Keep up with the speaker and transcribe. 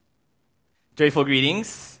Joyful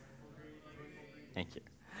greetings. Thank you.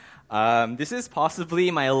 This is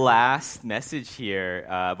possibly my last message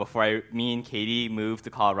here before me and Katie move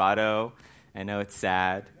to Colorado. I know it's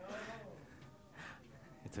sad.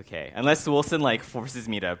 It's okay. Unless Wilson forces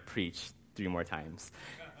me to preach 3 more times.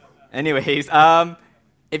 Anyways,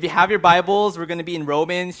 if you have your Bibles, we're going to be in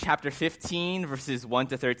Romans chapter 15, verses 1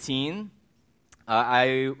 to 13.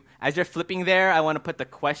 As you're flipping there, I want to put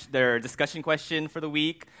the discussion question for the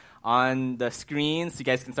week on the screen so you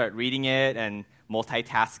guys can start reading it and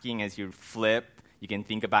multitasking as you flip. You can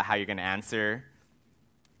think about how you're going to answer.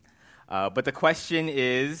 But the question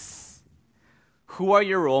is, who are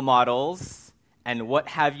your role models and what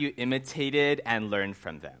have you imitated and learned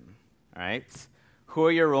from them? All right? Who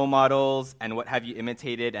are your role models and what have you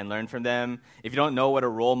imitated and learned from them? If you don't know what a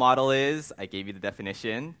role model is, I gave you the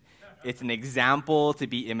definition. It's an example to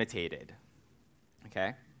be imitated.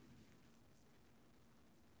 Okay?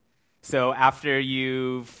 So after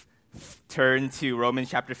you've turned to Romans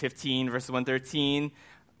chapter 15, verse 113,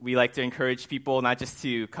 we like to encourage people not just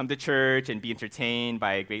to come to church and be entertained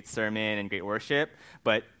by a great sermon and great worship,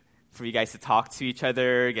 but for you guys to talk to each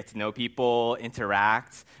other, get to know people,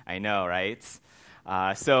 interact. I know, right?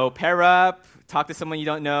 So pair up, talk to someone you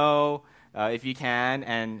don't know, if you can,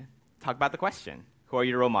 and talk about the question. Who are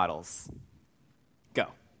your role models? Go.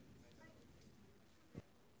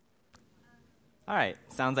 All right,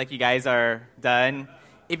 sounds like you guys are done.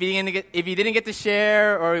 If you didn't get to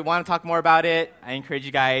share or want to talk more about it, I encourage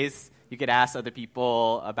you guys, you could ask other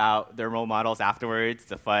people about their role models afterwards.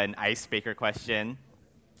 It's a fun icebreaker question.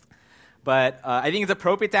 But I think it's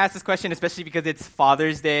appropriate to ask this question, especially because it's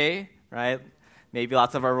Father's Day, right? Maybe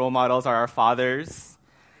lots of our role models are our fathers.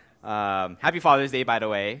 Happy Father's Day, by the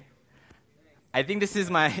way. I think this is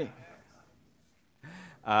my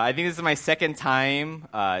second time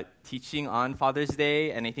teaching on Father's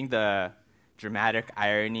Day, and I think the dramatic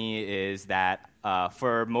irony is that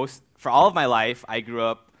for all of my life, I grew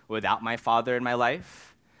up without my father in my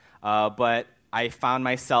life, but I found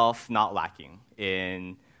myself not lacking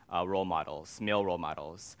in role models, male role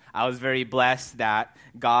models. I was very blessed that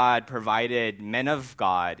God provided men of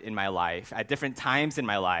God in my life at different times in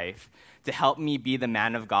my life to help me be the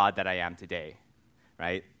man of God that I am today,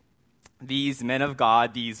 right? These men of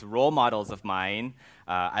God, these role models of mine,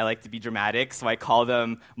 I like to be dramatic, so I call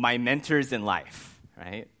them my mentors in life,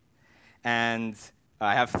 right? And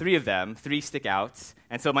I have 3 of them, 3 stick out.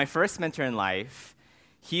 And so my first mentor in life,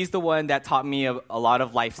 he's the one that taught me a lot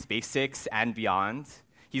of life's basics and beyond.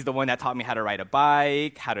 He's the one that taught me how to ride a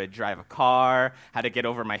bike, how to drive a car, how to get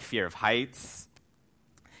over my fear of heights.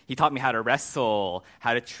 He taught me how to wrestle,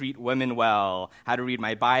 how to treat women well, how to read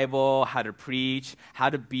my Bible, how to preach, how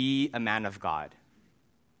to be a man of God.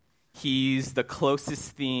 He's the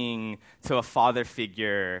closest thing to a father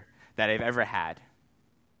figure that I've ever had.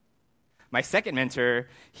 My second mentor,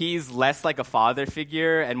 he's less like a father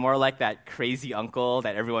figure and more like that crazy uncle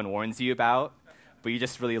that everyone warns you about, but you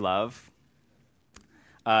just really love.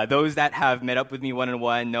 Those that have met up with me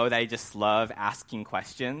one-on-one know that I just love asking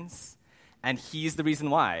questions. And he's the reason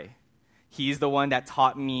why. He's the one that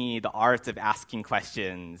taught me the art of asking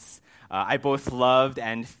questions. I both loved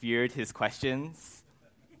and feared his questions.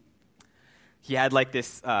 He had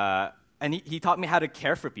and he taught me how to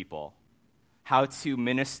care for people, how to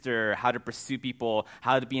minister, how to pursue people,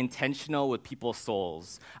 how to be intentional with people's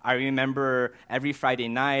souls. I remember every Friday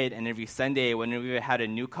night and every Sunday when we had a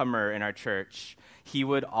newcomer in our church, he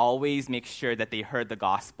would always make sure that they heard the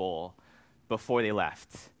gospel before they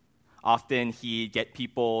left. Often he'd get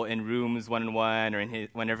people in rooms one-on-one or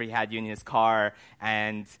whenever he had you in his car,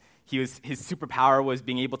 and his superpower was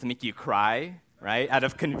being able to make you cry, right, out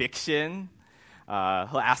of conviction. He'll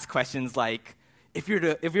ask questions like, if you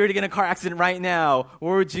were to get in a car accident right now,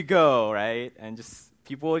 where would you go, right? And just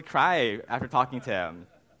people would cry after talking to him.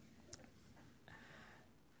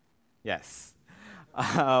 Yes.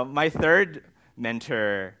 My third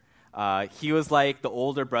mentor, he was like the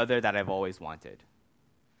older brother that I've always wanted.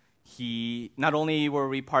 Not only were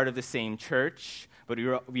we part of the same church, but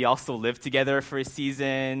we also lived together for a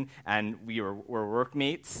season, and we were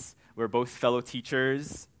workmates. We're both fellow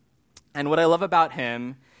teachers. And what I love about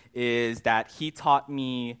him is that he taught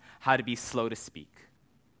me how to be slow to speak.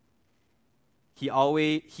 He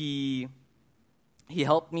helped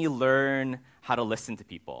me learn how to listen to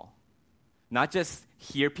people. Not just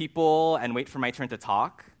hear people and wait for my turn to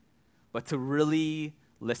talk, but to really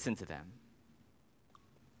listen to them.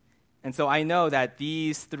 And so I know that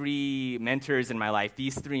these 3 mentors in my life,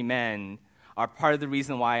 these 3 men, are part of the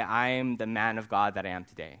reason why I'm the man of God that I am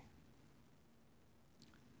today.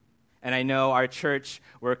 And I know our church,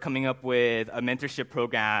 we're coming up with a mentorship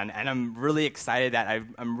program, and I'm really excited that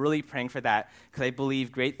I'm really praying for that because I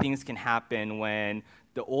believe great things can happen when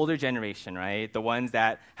the older generation, right, the ones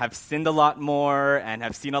that have sinned a lot more and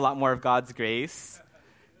have seen a lot more of God's grace,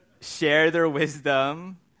 share their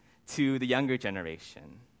wisdom to the younger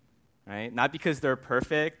generation, right? Not because they're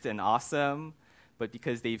perfect and awesome, but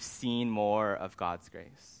because they've seen more of God's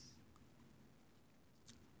grace.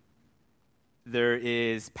 There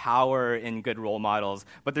is power in good role models,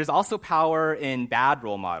 but there's also power in bad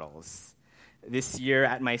role models. This year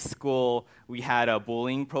at my school, we had a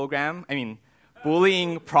bullying program.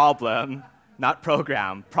 Bullying problem, not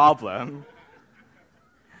program, problem.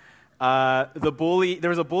 There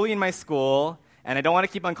was a bully in my school, and I don't want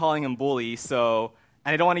to keep on calling him bully, and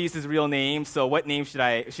I don't want to use his real name, so what name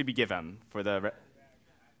should we give him for the...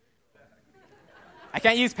 I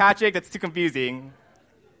can't use Patrick, that's too confusing.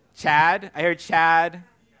 Chad? I heard Chad.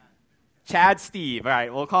 Chad Steve. All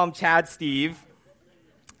right, we'll call him Chad Steve.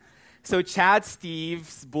 So Chad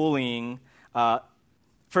Steve's bullying,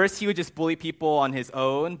 first he would just bully people on his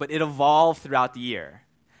own, but it evolved throughout the year.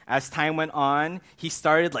 As time went on, he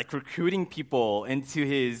started recruiting people into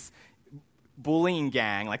his bullying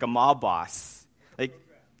gang, like a mob boss.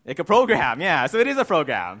 Like a program, yeah, so it is a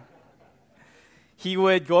program. He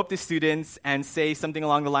would go up to students and say something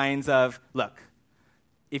along the lines of, look,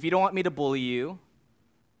 if you don't want me to bully you,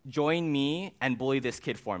 join me and bully this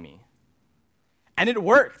kid for me. And it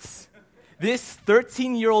worked. This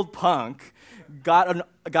 13-year-old punk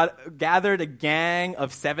gathered a gang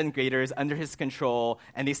of 7th graders under his control,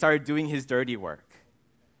 and they started doing his dirty work.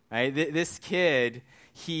 Right? This kid,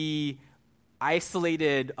 he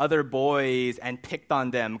isolated other boys and picked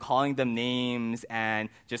on them, calling them names and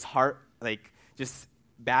just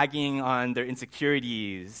bagging on their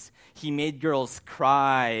insecurities. He made girls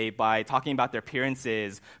cry by talking about their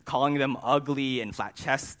appearances, calling them ugly and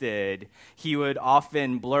flat-chested. He would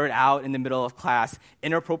often blurt out in the middle of class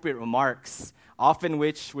inappropriate remarks, often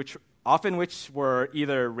which were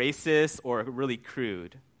either racist or really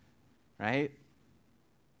crude, right?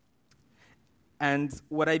 And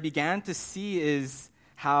what I began to see is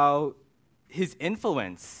how his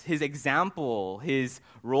influence, his example, his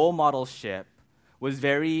role modelship was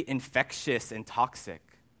very infectious and toxic.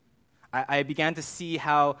 I began to see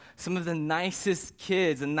how some of the nicest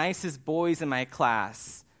kids, the nicest boys in my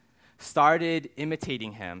class started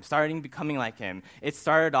imitating him, starting becoming like him. It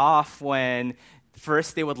started off when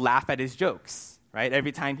first they would laugh at his jokes, right?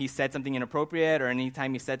 Every time he said something inappropriate or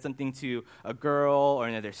anytime he said something to a girl or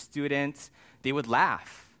another student, they would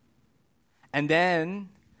laugh. And then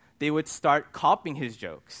they would start copying his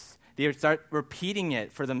jokes. They would start repeating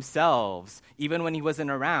it for themselves, even when he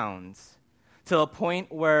wasn't around, to a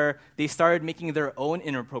point where they started making their own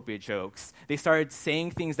inappropriate jokes. They started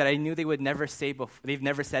saying things that I knew they would never say before, they've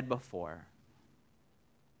never said before.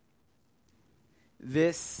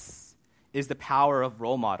 This is the power of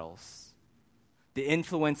role models. The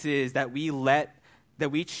influences that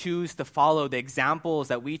we choose to follow, the examples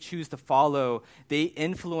that we choose to follow, they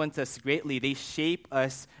influence us greatly. They shape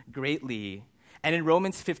us greatly. And in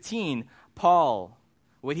Romans 15, Paul,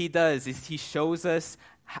 what he does is he shows us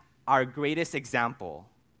our greatest example,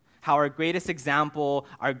 how our greatest example,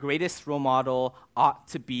 our greatest role model ought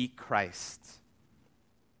to be Christ.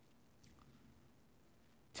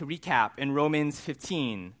 To recap, in Romans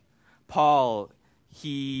 15, Paul,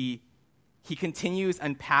 he continues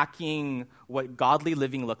unpacking what godly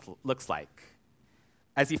living looks like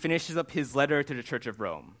as he finishes up his letter to the Church of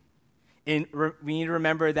Rome. We need to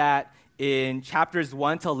remember that in chapters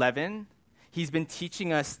 1 to 11, he's been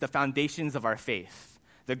teaching us the foundations of our faith,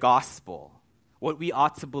 the gospel, what we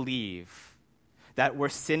ought to believe, that we're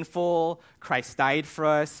sinful, Christ died for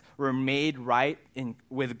us, we're made right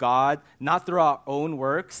with God, not through our own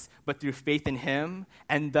works, but through faith in him,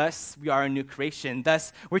 and thus we are a new creation.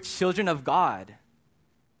 Thus, we're children of God.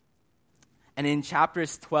 And in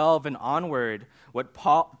chapters 12 and onward, what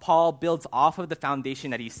Paul builds off of the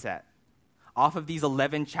foundation that he set, off of these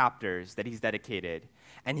 11 chapters that he's dedicated,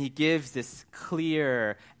 and he gives this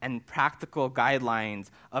clear and practical guidelines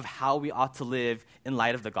of how we ought to live in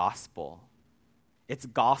light of the gospel. It's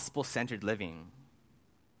gospel-centered living.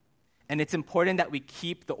 And it's important that we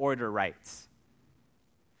keep the order right.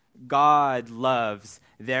 God loves,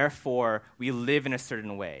 therefore we live in a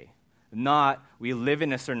certain way. Not we live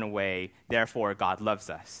in a certain way, therefore God loves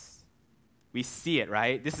us. We see it,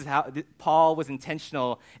 right? This is how Paul was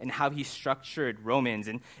intentional in how he structured Romans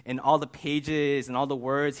and in all the pages and all the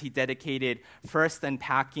words he dedicated, first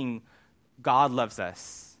unpacking God loves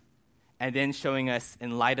us, and then showing us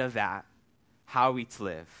in light of that how we to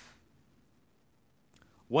live.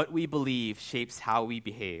 What we believe shapes how we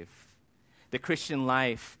behave. The Christian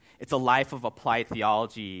life, it's a life of applied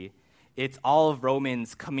theology. It's all of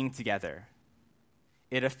Romans coming together.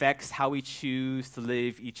 It affects how we choose to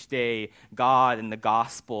live each day, God and the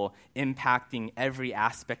gospel impacting every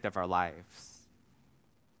aspect of our lives.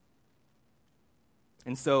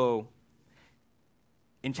 And so,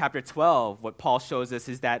 in chapter 12, what Paul shows us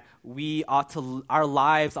is that our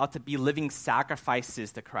lives ought to be living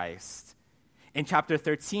sacrifices to Christ. In chapter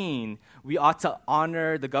 13, we ought to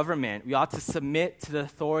honor the government. We ought to submit to the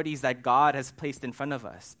authorities that God has placed in front of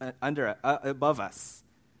us, above us.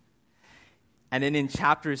 And then in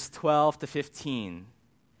chapters 12 to 15,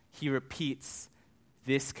 he repeats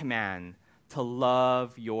this command to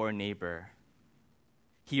love your neighbor.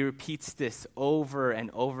 He repeats this over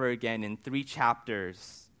and over again in 3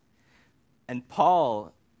 chapters. And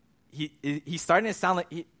Paul, he's starting to sound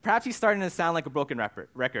like, perhaps he's starting to sound like a broken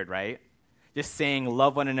record, right? Just saying,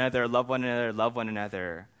 love one another, love one another, love one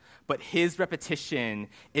another. But his repetition,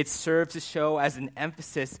 it serves to show as an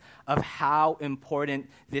emphasis of how important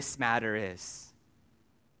this matter is.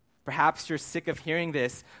 Perhaps you're sick of hearing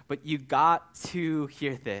this, but you got to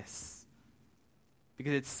hear this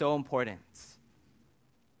because it's so important.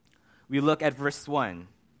 We look at verse 1,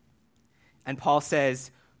 and Paul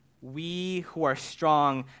says, we who are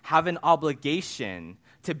strong have an obligation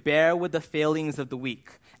to bear with the failings of the weak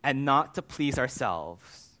and not to please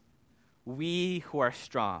ourselves. We who are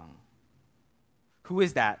strong. Who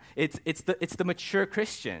is that? It's the mature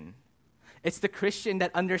Christian. It's the Christian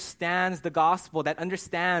that understands the gospel, that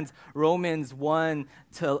understands Romans 1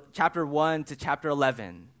 to chapter 1 to chapter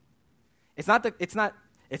 11. It's not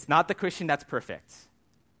the Christian that's perfect.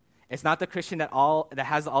 It's not the Christian that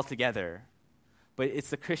has it all together, but it's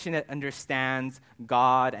the Christian that understands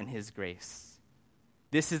God and his grace.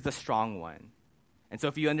 This is the strong one. And so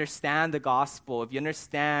if you understand the gospel, if you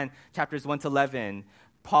understand chapters 1 to 11,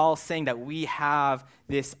 Paul's saying that we have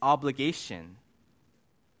this obligation,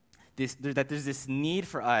 that there's this need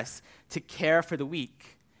for us to care for the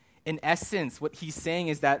weak. In essence, what he's saying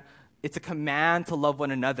is that it's a command to love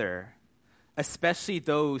one another, especially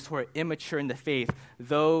those who are immature in the faith,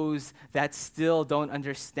 those that still don't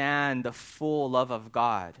understand the full love of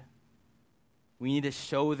God. We need to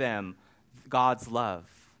show them God's love.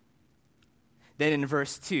 Then in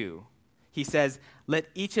verse 2, he says, let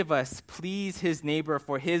each of us please his neighbor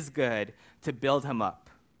for his good to build him up.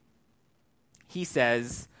 He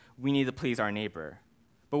says we need to please our neighbor.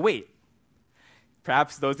 But wait,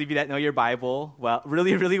 perhaps those of you that know your Bible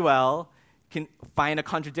really, really well can find a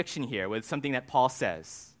contradiction here with something that Paul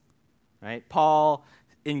says. Right? Paul,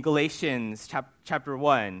 in Galatians chapter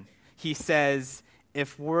 1, he says,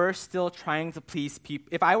 if I were still trying to please people,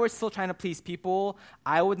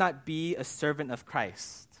 I would not be a servant of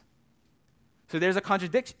Christ. So there's a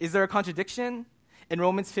contradiction. Is there a contradiction? In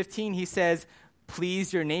Romans 15, he says,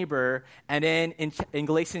 please your neighbor. And then in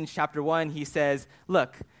Galatians chapter 1, he says,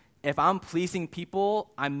 look, if I'm pleasing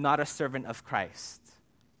people, I'm not a servant of Christ.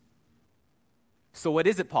 So what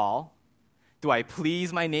is it, Paul? Do I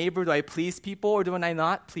please my neighbor? Do I please people? Or do I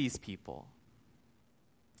not please people?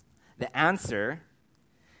 The answer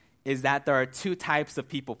is that there are 2 types of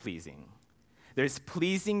people pleasing. There's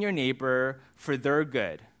pleasing your neighbor for their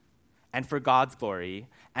good and for God's glory,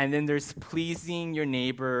 and then there's pleasing your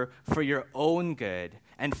neighbor for your own good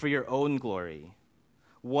and for your own glory.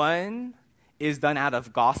 One is done out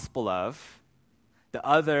of gospel love, the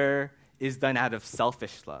other is done out of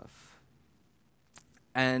selfish love.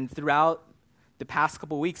 And throughout the past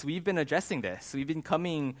couple weeks, we've been addressing this. We've been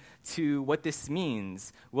coming to what this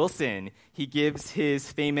means. Wilson, he gives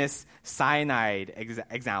his famous cyanide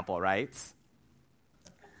example, right?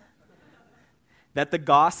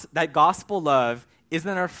 That gospel love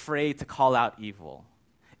isn't afraid to call out evil.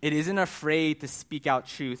 It isn't afraid to speak out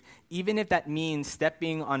truth, even if that means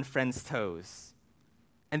stepping on friends' toes.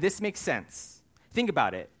 And this makes sense. Think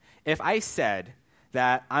about it. If I said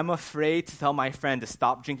that I'm afraid to tell my friend to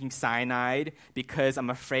stop drinking cyanide because I'm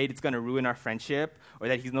afraid it's going to ruin our friendship or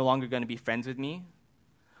that he's no longer going to be friends with me,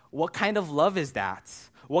 what kind of love is that?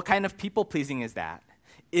 What kind of people-pleasing is that?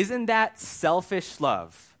 Isn't that selfish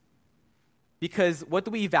love? Because what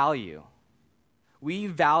do we value? We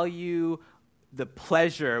value the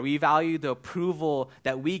pleasure, we value the approval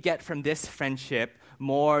that we get from this friendship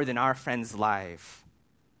more than our friend's life.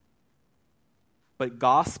 But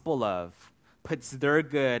gospel love puts their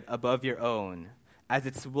good above your own as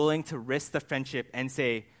it's willing to risk the friendship and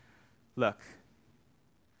say, look,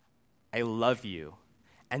 I love you.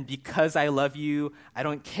 And because I love you, I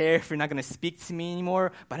don't care if you're not going to speak to me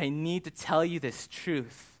anymore, but I need to tell you this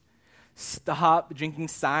truth. Stop drinking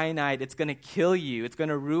cyanide. It's going to kill you. It's going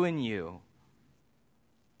to ruin you.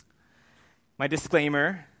 My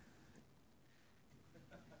disclaimer,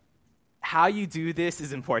 how you do this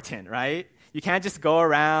is important, right? You can't just go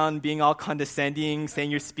around being all condescending,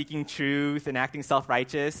 saying you're speaking truth and acting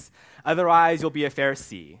self-righteous. Otherwise, you'll be a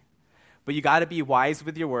Pharisee. But you got to be wise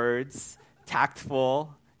with your words,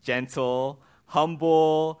 tactful, gentle,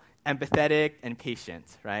 humble, empathetic, and patient,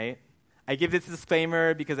 right? I give this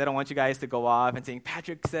disclaimer because I don't want you guys to go off and saying,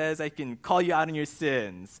 Patrick says I can call you out on your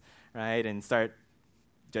sins, right? And start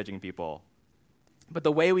judging people. But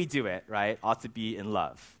the way we do it, right, ought to be in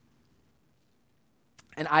love.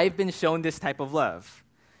 And I've been shown this type of love.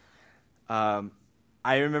 I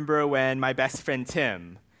remember when my best friend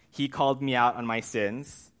Tim, he called me out on my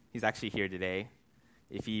sins. He's actually here today.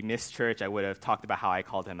 If he missed church, I would have talked about how I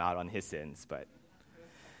called him out on his sins, but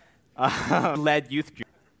led youth group,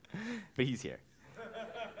 but he's here.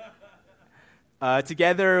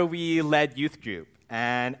 Together, we led youth group,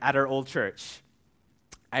 and at our old church.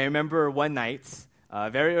 I remember one night,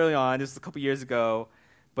 very early on, this was a couple years ago,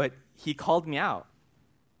 but he called me out.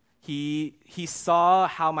 He saw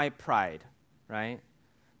how my pride, right,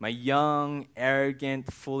 my young,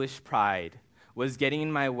 arrogant, foolish pride was getting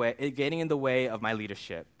in the way of my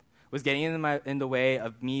leadership, was getting in the way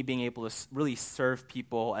of me being able to really serve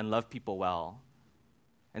people and love people well.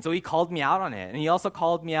 And so he called me out on it. And he also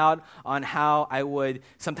called me out on how I would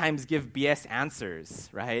sometimes give BS answers,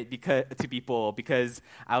 right, to people because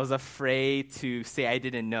I was afraid to say I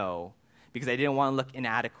didn't know, because I didn't want to look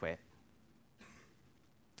inadequate.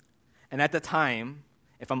 And at the time,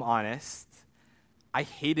 if I'm honest, I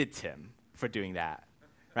hated Tim for doing that,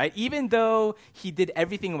 right? Even though he did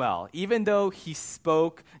everything well, even though he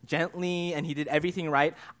spoke gently and he did everything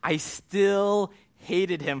right, I still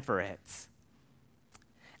hated him for it.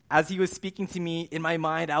 As he was speaking to me, in my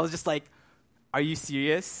mind, I was just like, are you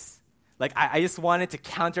serious? Like, I just wanted to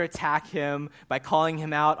counterattack him by calling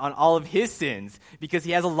him out on all of his sins, because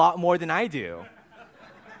he has a lot more than I do.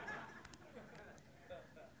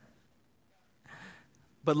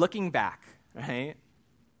 But looking back, right?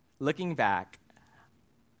 Looking back,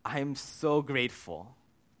 I am so grateful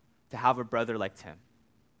to have a brother like Tim.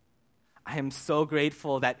 I am so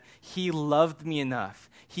grateful that he loved me enough.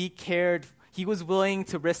 He cared. He was willing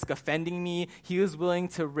to risk offending me. He was willing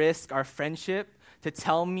to risk our friendship to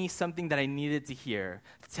tell me something that I needed to hear,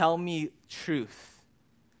 to tell me truth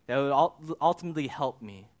that would ultimately help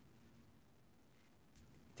me,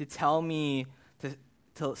 to tell me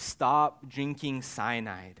to stop drinking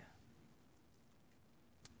cyanide.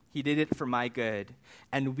 He did it for my good.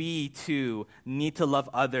 And we, too, need to love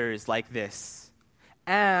others like this.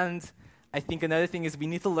 And I think another thing is we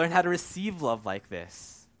need to learn how to receive love like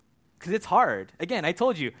this. Because it's hard. Again, I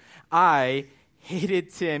told you, I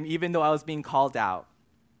hated Tim even though I was being called out.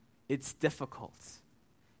 It's difficult.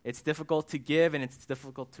 It's difficult to give and it's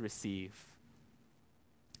difficult to receive.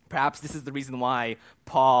 Perhaps this is the reason why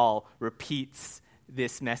Paul repeats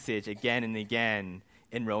this message again and again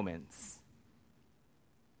in Romans.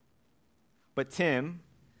 But Tim,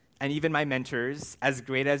 and even my mentors, as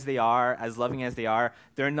great as they are, as loving as they are,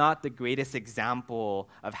 they're not the greatest example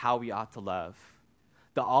of how we ought to love.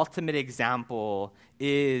 The ultimate example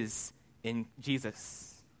is in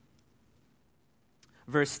Jesus.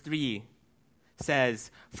 Verse 3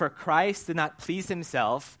 says, "For Christ did not please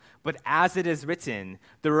himself, but as it is written,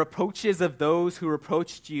 the reproaches of those who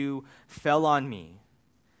reproached you fell on me."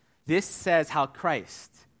 This says how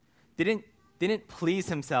Christ didn't please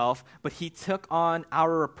himself, but he took on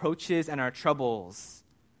our reproaches and our troubles.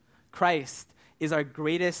 Christ is our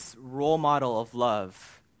greatest role model of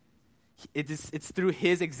love. It's through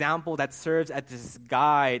his example that serves as this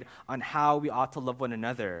guide on how we ought to love one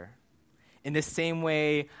another. In the same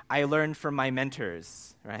way, I learned from my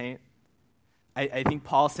mentors, right? I think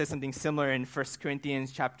Paul says something similar in 1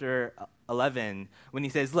 Corinthians chapter 11 when he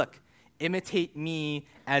says, look, imitate me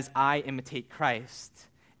as I imitate Christ.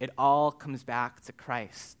 It all comes back to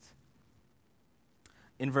Christ.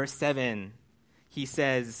 In verse 7, he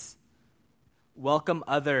says, welcome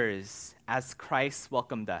others as Christ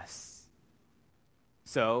welcomed us.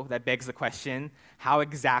 So that begs the question, how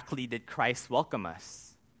exactly did Christ welcome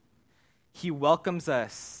us? He welcomes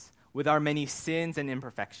us with our many sins and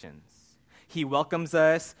imperfections. He welcomes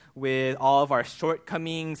us with all of our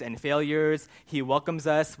shortcomings and failures. He welcomes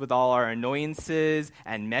us with all our annoyances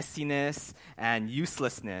and messiness and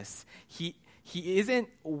uselessness. He isn't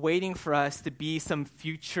waiting for us to be some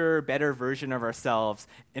future better version of ourselves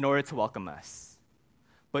in order to welcome us.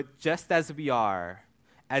 But just as we are,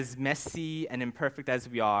 as messy and imperfect as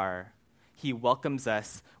we are, he welcomes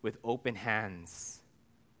us with open hands.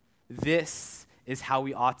 This is how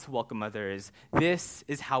we ought to welcome others. This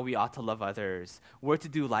is how we ought to love others. We're to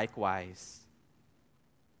do likewise.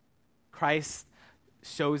 Christ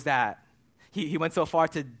shows that. He went so far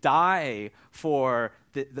to die for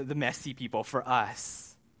the messy people, for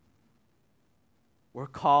us. We're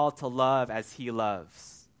called to love as he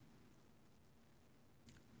loves.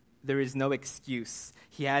 There is no excuse.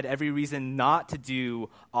 He had every reason not to do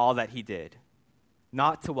all that he did,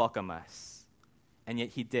 not to welcome us, and yet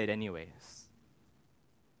he did anyways.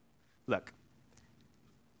 Look,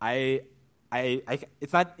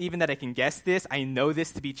 it's not even that I can guess this. I know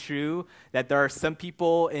this to be true, that there are some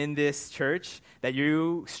people in this church that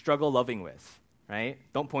you struggle loving with, right?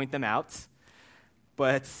 Don't point them out.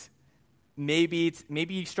 But maybe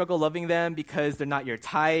you struggle loving them because they're not your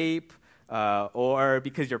type, or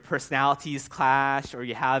because your personalities clash, or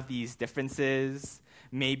you have these differences.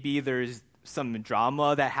 Maybe there's some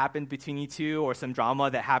drama that happened between you two, or some drama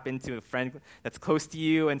that happened to a friend that's close to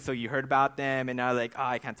you, and so you heard about them, and now like,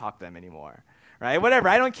 I can't talk to them anymore, right? Whatever,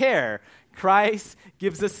 I don't care. Christ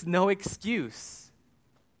gives us no excuse.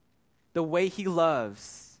 The way he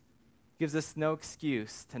loves gives us no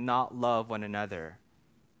excuse to not love one another.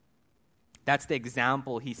 That's the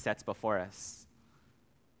example he sets before us.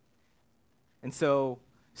 And so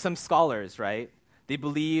some scholars, right, they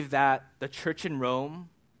believe that the church in Rome,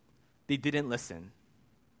 they didn't listen.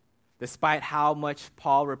 Despite how much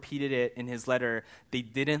Paul repeated it in his letter, they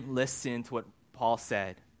didn't listen to what Paul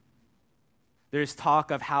said. There's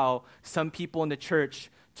talk of how some people in the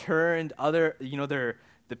church turned the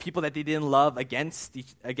people that they didn't love against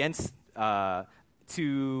to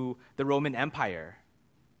the Roman Empire.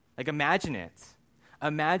 Like, imagine it.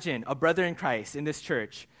 Imagine a brother in Christ in this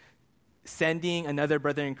church sending another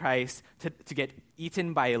brother in Christ to get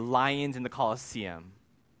eaten by lions in the Colosseum.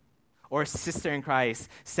 Or a sister in Christ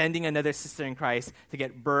sending another sister in Christ to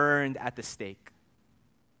get burned at the stake.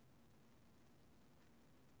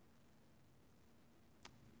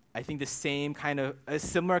 I think a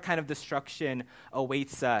similar kind of destruction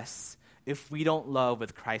awaits us if we don't love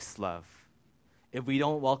with Christ's love, if we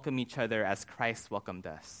don't welcome each other as Christ welcomed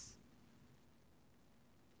us.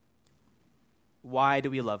 Why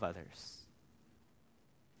do we love others?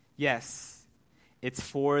 Yes, it's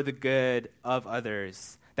for the good of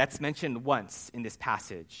others. That's mentioned once in this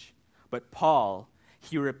passage. But Paul,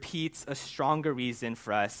 he repeats a stronger reason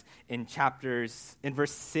for us in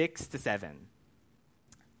verse 6 to 7.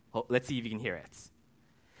 Well, let's see if you can hear it.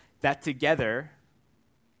 That together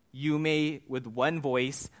you may with one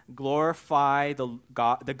voice glorify the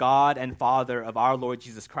God and Father of our Lord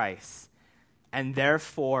Jesus Christ, and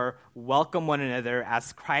therefore welcome one another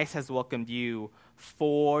as Christ has welcomed you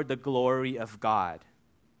for the glory of God.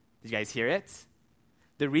 Did you guys hear it?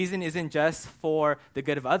 The reason isn't just for the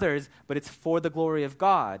good of others, but it's for the glory of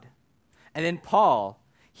God. And then Paul,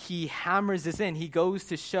 he hammers this in. He goes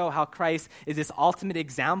to show how Christ is this ultimate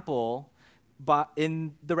example, but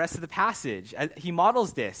in the rest of the passage. He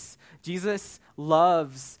models this. Jesus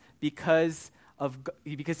loves because of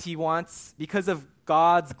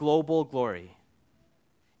God's global glory.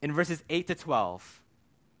 In verses 8 to 12,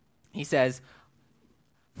 he says,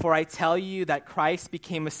 "For I tell you that Christ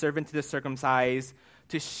became a servant to the circumcised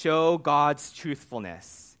to show God's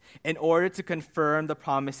truthfulness, in order to confirm the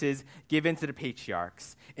promises given to the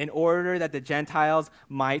patriarchs, in order that the Gentiles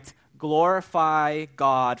might glorify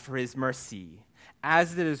God for his mercy.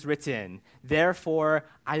 As it is written, therefore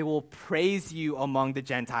I will praise you among the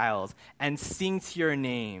Gentiles and sing to your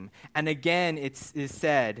name. And again it is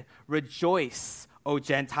said, rejoice, O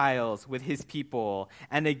Gentiles, with his people.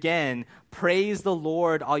 And again, praise the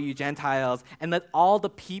Lord, all you Gentiles, and let all the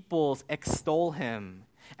peoples extol him.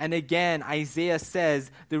 And again, Isaiah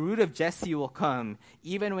says, the root of Jesse will come,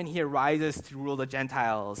 even when he arises to rule the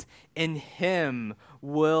Gentiles. In him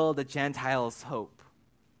will the Gentiles hope."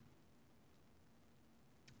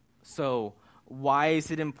 So, why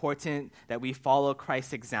is it important that we follow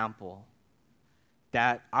Christ's example?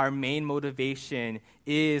 That our main motivation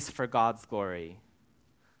is for God's glory.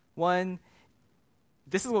 One,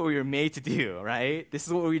 this is what we were made to do, right? This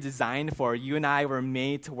is what we were designed for. You and I were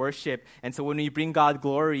made to worship. And so when we bring God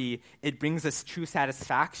glory, it brings us true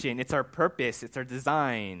satisfaction. It's our purpose. It's our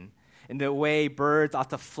design. In the way birds ought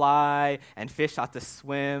to fly and fish ought to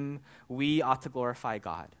swim, we ought to glorify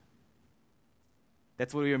God.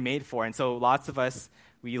 That's what we were made for. And so lots of us,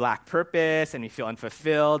 we lack purpose and we feel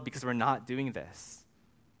unfulfilled because we're not doing this.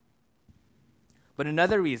 But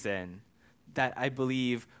another reason that I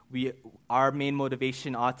believe our main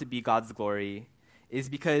motivation ought to be God's glory is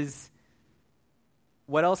because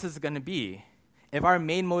what else is it going to be? If our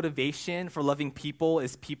main motivation for loving people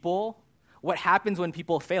is people, what happens when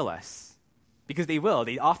people fail us? Because they will.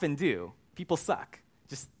 They often do. People suck.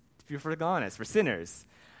 Just if we're honest, we're sinners.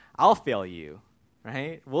 I'll fail you,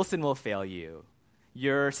 right? Wilson will fail you.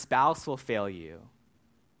 Your spouse will fail you.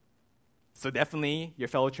 So definitely your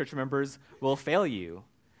fellow church members will fail you.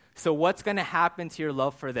 So what's going to happen to your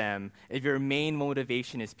love for them if your main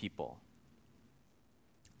motivation is people?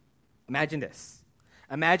 Imagine this.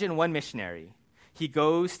 Imagine one missionary. He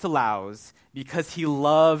goes to Laos because he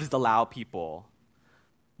loves the Lao people.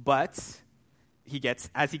 But he gets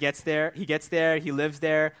there, he lives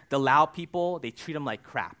there. The Lao people, they treat him like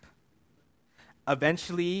crap.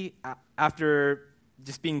 Eventually, after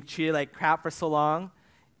just being treated like crap for so long,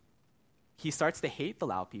 he starts to hate the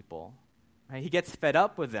Lao people. Right? He gets fed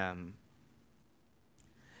up with them.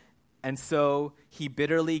 And so he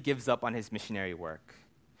bitterly gives up on his missionary work.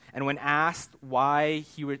 And when asked why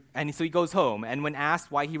so he goes home. And when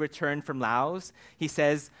asked why he returned from Laos, he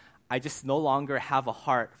says, I just no longer have a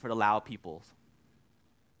heart for the Lao peoples.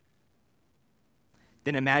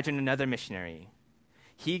 Then imagine another missionary.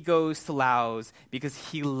 He goes to Laos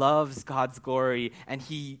because he loves God's glory and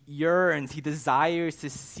he yearns, he desires to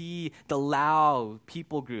see the Lao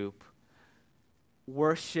people group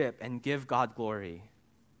worship and give God glory.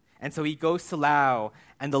 And so he goes to Laos,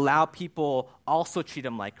 and the Lao people also treat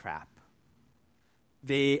him like crap.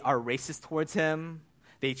 They are racist towards him.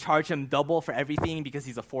 They charge him double for everything because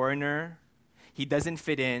he's a foreigner. He doesn't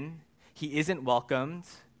fit in. He isn't welcomed.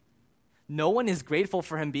 No one is grateful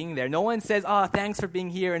for him being there. No one says, thanks for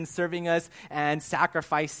being here and serving us and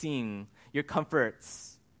sacrificing your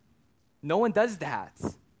comforts. No one does that.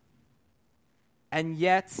 And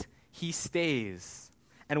yet, he stays.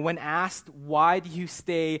 And when asked, why do you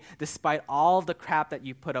stay despite all the crap that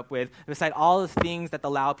you put up with, despite all the things that the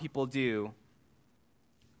Lao people do,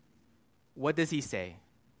 what does he say?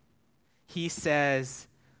 He says,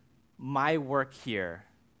 my work here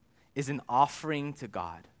is an offering to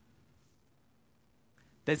God.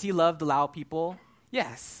 Does he love the Lao people?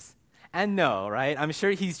 Yes and no, right? I'm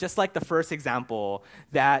sure he's just like the first example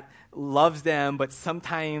that loves them, but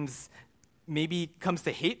sometimes maybe comes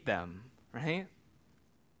to hate them, right?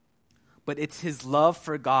 But it's his love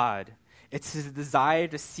for God, it's his desire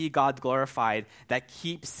to see God glorified that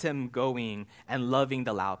keeps him going and loving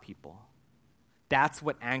the Lao people. That's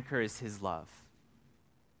what anchors his love.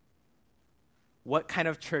 What kind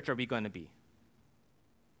of church are we going to be?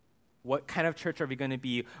 What kind of church are we going to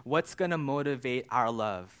be? What's going to motivate our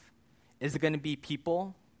love? Is it going to be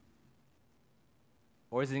people?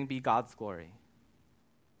 Or is it going to be God's glory?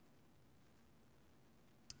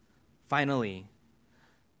 Finally,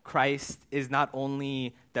 Christ is not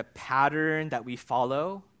only the pattern that we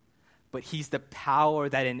follow, but he's the power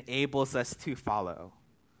that enables us to follow.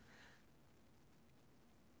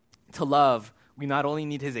 To love, we not only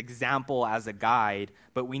need his example as a guide,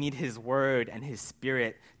 but we need his word and his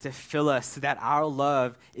spirit to fill us so that our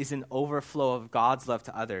love is an overflow of God's love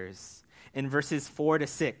to others. In verses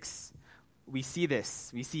 4-6, we see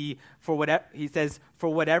this. We see, he says, for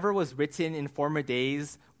whatever was written in former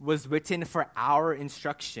days was written for our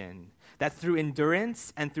instruction, that through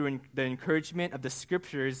endurance and through the encouragement of the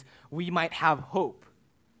scriptures, we might have hope.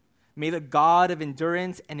 May the God of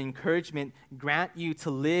endurance and encouragement grant you to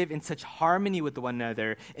live in such harmony with one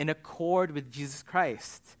another, in accord with Jesus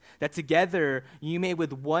Christ, that together you may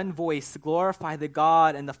with one voice glorify the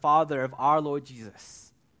God and the Father of our Lord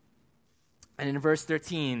Jesus. And in verse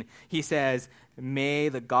 13, he says, may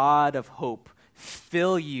the God of hope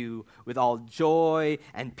fill you with all joy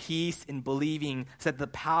and peace in believing, so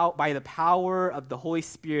that by the power of the Holy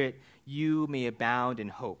Spirit you may abound in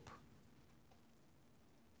hope.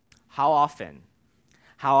 How often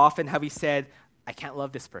have we said, I can't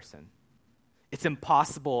love this person. It's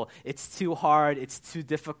impossible. It's too hard. It's too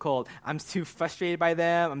difficult. I'm too frustrated by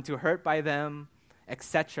them. I'm too hurt by them,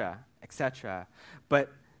 etc., etc.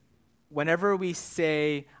 But whenever we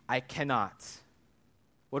say, I cannot,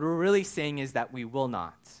 what we're really saying is that we will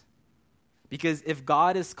not. Because if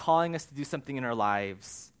God is calling us to do something in our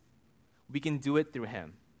lives, we can do it through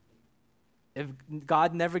him. If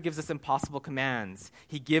God never gives us impossible commands,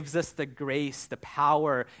 he gives us the grace, the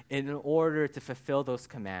power in order to fulfill those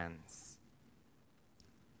commands.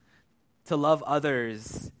 To love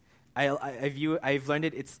others, I've learned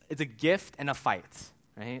it's a gift and a fight,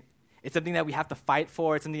 right? It's something that we have to fight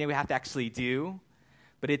for. It's something that we have to actually do.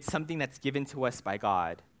 But it's something that's given to us by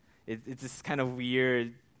God. It's this kind of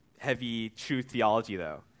weird, heavy truth theology,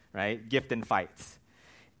 though, right? Gift and fight.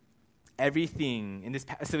 Everything in this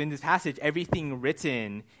passage, everything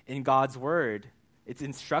written in God's word, its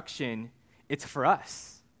instruction, it's for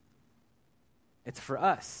us. It's for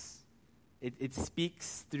us. It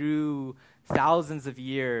speaks through thousands of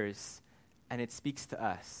years, and it speaks to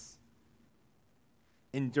us.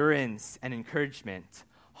 Endurance and encouragement,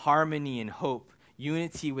 harmony and hope,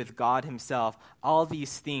 unity with God himself, all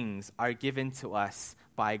these things are given to us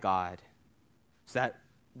by God so that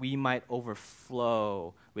we might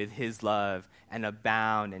overflow with his love and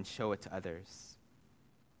abound and show it to others.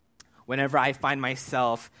 Whenever I find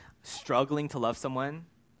myself struggling to love someone,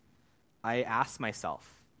 I ask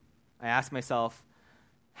myself,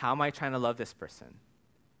 how am I trying to love this person?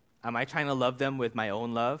 Am I trying to love them with my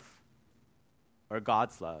own love or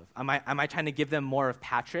God's love? Am I trying to give them more of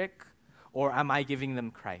Patrick, or am I giving them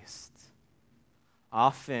Christ?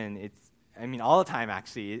 Often, all the time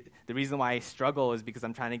actually, the reason why I struggle is because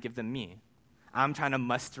I'm trying to give them me. I'm trying to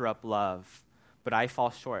muster up love, but I fall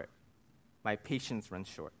short. My patience runs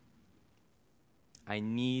short.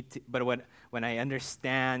 But when I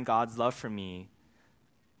understand God's love for me,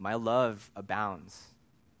 my love abounds.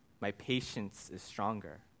 My patience is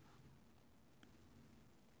stronger.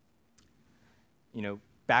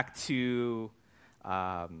 Back to,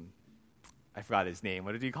 I forgot his name.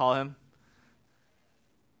 What did you call him?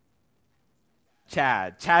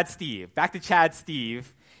 Chad Steve. Back to Chad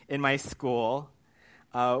Steve in my school.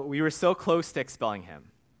 We were so close to expelling him.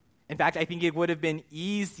 In fact, I think it would have been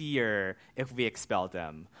easier if we expelled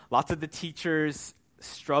him. Lots of the teachers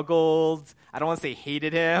struggled. I don't want to say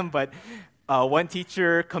hated him, but one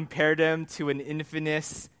teacher compared him to an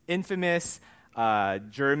infamous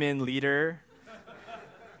German leader.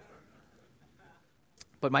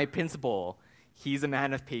 But my principal, he's a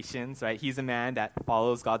man of patience, right? He's a man that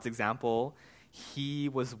follows God's example. He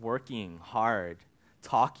was working hard,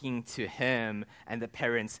 talking to him and the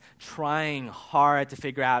parents, trying hard to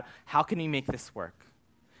figure out, how can we make this work?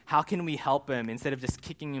 How can we help him instead of just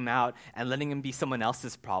kicking him out and letting him be someone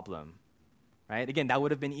else's problem? Right? Again, that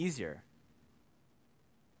would have been easier.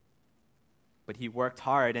 But he worked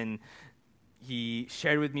hard and he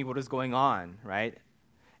shared with me what was going on, right?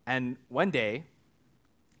 And one day,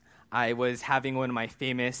 I was having one of my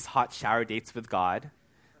famous hot shower dates with God.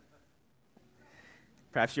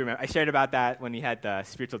 Perhaps you remember. I shared about that when we had the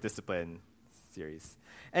spiritual discipline series.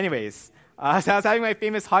 Anyways, so I was having my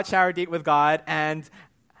famous hot shower date with God, and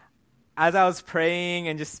as I was praying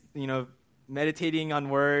and just, meditating on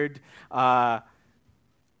Word, I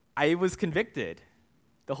was convicted.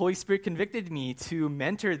 The Holy Spirit convicted me to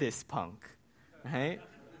mentor this punk, right?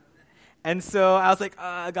 And so I was like,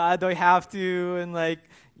 God, do I have to? And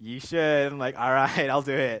you should. I'm like, all right, I'll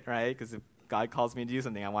do it, right? Because if God calls me to do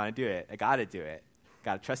something, I want to do it. I got to do it.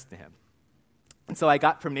 Got to trust in him. And so I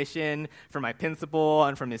got permission from my principal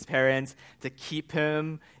and from his parents to keep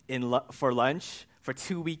him for lunch for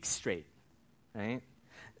 2 weeks straight, right?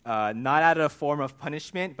 Not out of a form of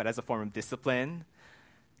punishment, but as a form of discipline.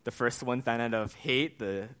 The first one's done out of hate.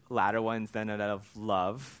 The latter one's done out of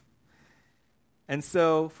love. And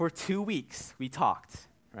so for 2 weeks, we talked,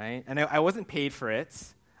 right? And I wasn't paid for it.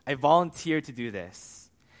 I volunteered to do this.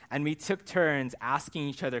 And we took turns asking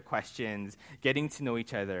each other questions, getting to know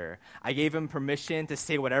each other. I gave him permission to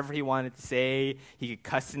say whatever he wanted to say. He could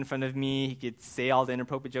cuss in front of me. He could say all the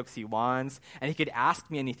inappropriate jokes he wants. And he could ask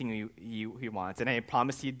me anything he wants. And I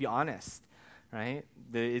promised he'd be honest, right?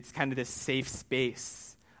 It's kind of this safe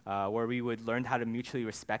space where we would learn how to mutually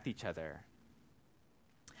respect each other.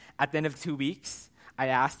 At the end of 2 weeks, I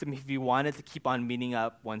asked him if he wanted to keep on meeting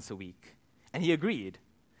up once a week. And he agreed.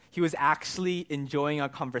 He was actually enjoying our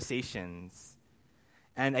conversations.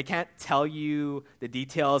 And I can't tell you the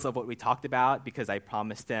details of what we talked about because I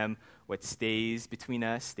promised him what stays between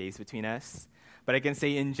us. But I can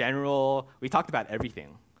say in general, we talked about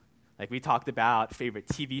everything. We talked about favorite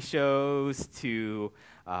TV shows to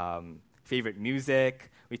favorite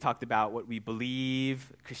music. We talked about what we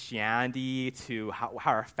believe, Christianity, to how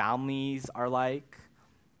our families are like.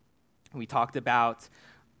 We talked about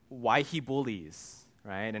why he bullies,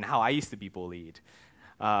 right? And how I used to be bullied,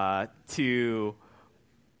 to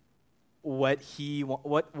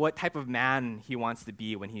what type of man he wants to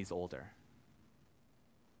be when he's older.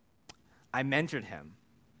 I mentored him,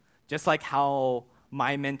 just like how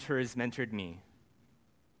my mentors mentored me.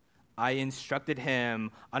 I instructed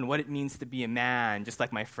him on what it means to be a man, just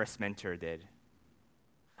like my first mentor did.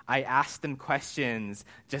 I asked him questions,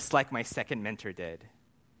 just like my second mentor did.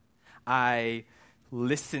 I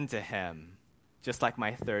listened to him, just like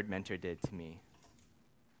my third mentor did to me.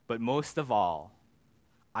 But most of all,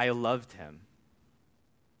 I loved him,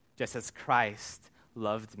 just as Christ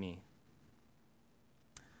loved me.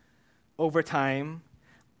 Over time,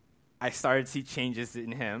 I started to see changes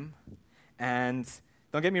in him, and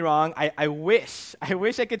Don't get me wrong. I wish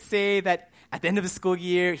I could say that at the end of the school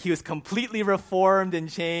year, he was completely reformed and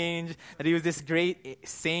changed, that he was this great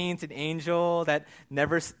saint and angel that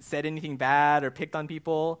never said anything bad or picked on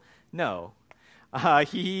people. No.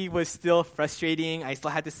 He was still frustrating. I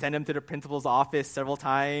still had to send him to the principal's office several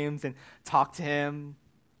times and talk to him.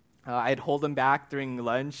 I'd hold him back during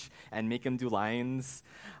lunch and make him do lines.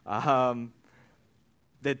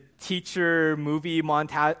 The teacher movie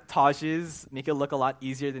montages make it look a lot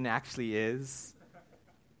easier than it actually is.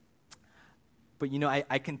 But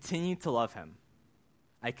I continue to love him.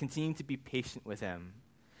 I continue to be patient with him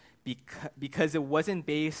because it wasn't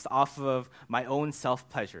based off of my own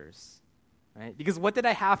self-pleasures. Right? Because what did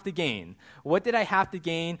I have to gain? What did I have to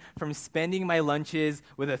gain from spending my lunches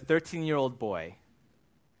with a 13-year-old boy?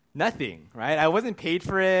 Nothing, right? I wasn't paid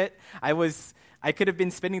for it. I could have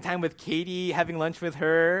been spending time with Katie, having lunch with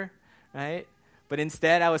her, right? But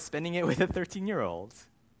instead, I was spending it with a 13-year-old.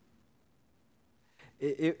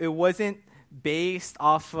 It wasn't based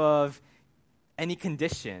off of any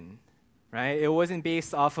condition, right? It wasn't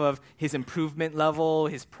based off of his improvement level,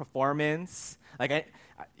 his performance.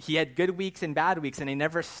 He had good weeks and bad weeks, and I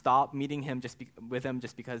never stopped meeting him with him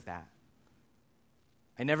just because of that.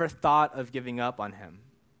 I never thought of giving up on him.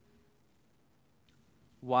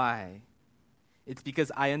 Why? It's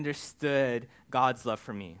because I understood God's love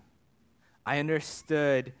for me. I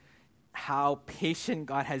understood how patient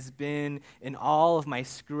God has been in all of my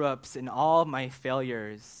screw-ups, in all of my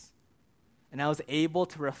failures. And I was able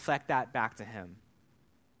to reflect that back to him.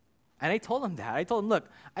 And I told him that. I told him, look,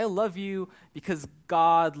 I love you because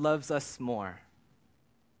God loves us more.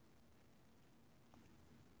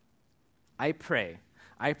 I pray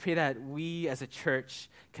that we as a church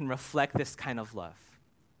can reflect this kind of love,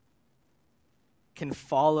 can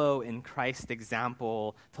follow in Christ's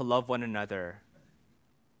example to love one another.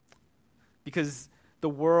 Because the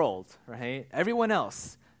world, right, everyone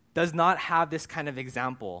else does not have this kind of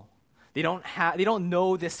example. They don't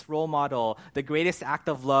know this role model, the greatest act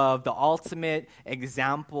of love, the ultimate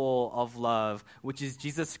example of love, which is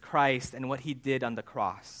Jesus Christ and what he did on the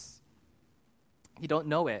cross. You don't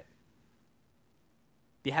know it.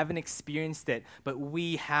 They haven't experienced it, but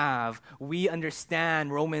we have. We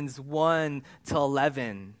understand Romans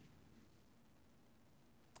 1-11.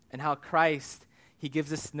 And how Christ, he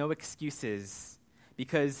gives us no excuses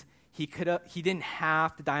because he didn't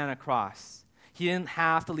have to die on a cross. He didn't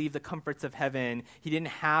have to leave the comforts of heaven. He didn't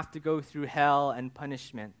have to go through hell and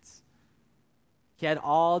punishment. He had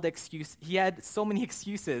he had so many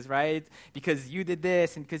excuses, right? Because you did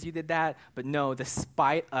this and because you did that. But no,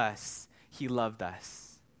 despite us, he loved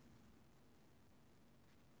us.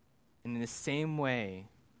 And in the same way,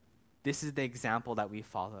 this is the example that we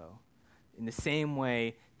follow. In the same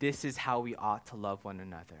way, this is how we ought to love one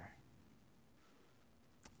another.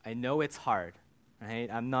 I know it's hard, right?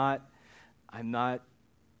 I'm not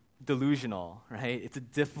delusional, right? It's a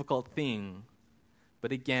difficult thing.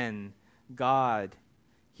 But again, God,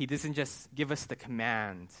 he doesn't just give us the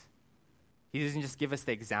command. He doesn't just give us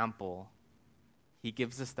the example. He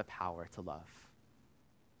gives us the power to love.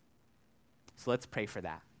 So let's pray for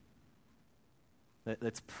that.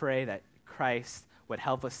 Let's pray that Christ would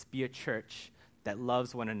help us be a church that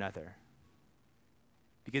loves one another.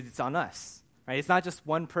 Because it's on us, right? It's not just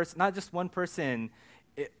one person.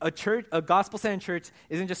 A gospel-centered church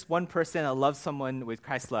isn't just one person that loves someone with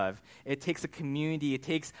Christ's love. It takes a community. It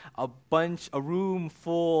takes a room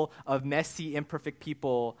full of messy, imperfect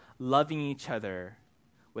people loving each other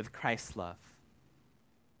with Christ's love.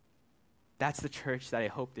 That's the church that I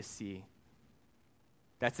hope to see.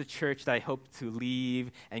 That's the church that I hope to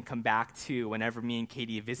leave and come back to whenever me and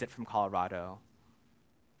Katie visit from Colorado.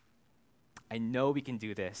 I know we can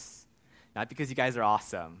do this, not because you guys are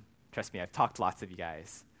awesome. Trust me, I've talked to lots of you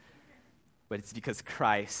guys. But it's because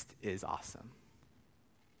Christ is awesome.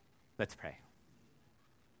 Let's pray.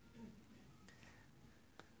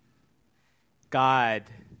 God,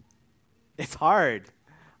 it's hard.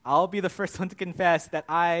 I'll be the first one to confess that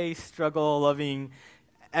I struggle loving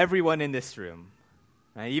everyone in this room.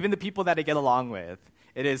 Right? Even the people that I get along with.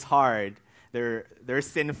 It is hard. They're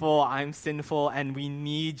sinful, I'm sinful, and we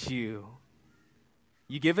need you.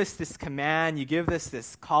 You give us this command, you give us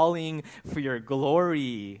this calling for your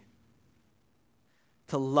glory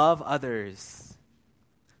to love others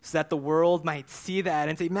so that the world might see that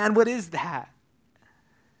and say, man, what is that?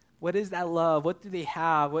 What is that love? What do they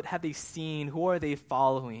have? What have they seen? Who are they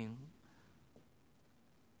following?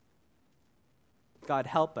 God,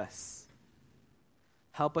 help us.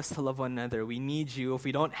 Help us to love one another. We need you. If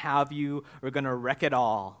we don't have you, we're going to wreck it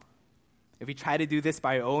all. If we try to do this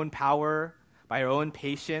by our own power, by our own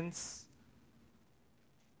patience,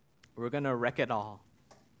 we're going to wreck it all.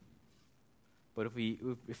 But if we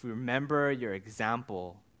remember your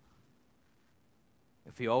example,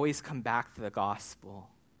 if we always come back to the gospel,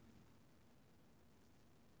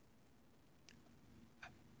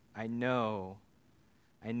 I know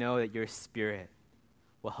that your Spirit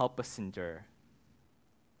will help us endure,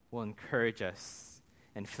 will encourage us,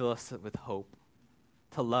 and fill us with hope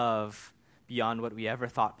to love beyond what we ever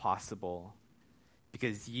thought possible,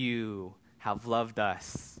 because you have loved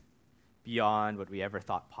us beyond what we ever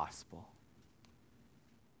thought possible.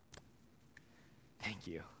 Thank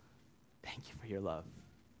you. Thank you for your love.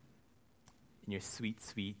 In your sweet,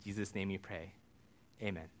 sweet Jesus' name we pray.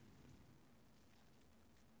 Amen.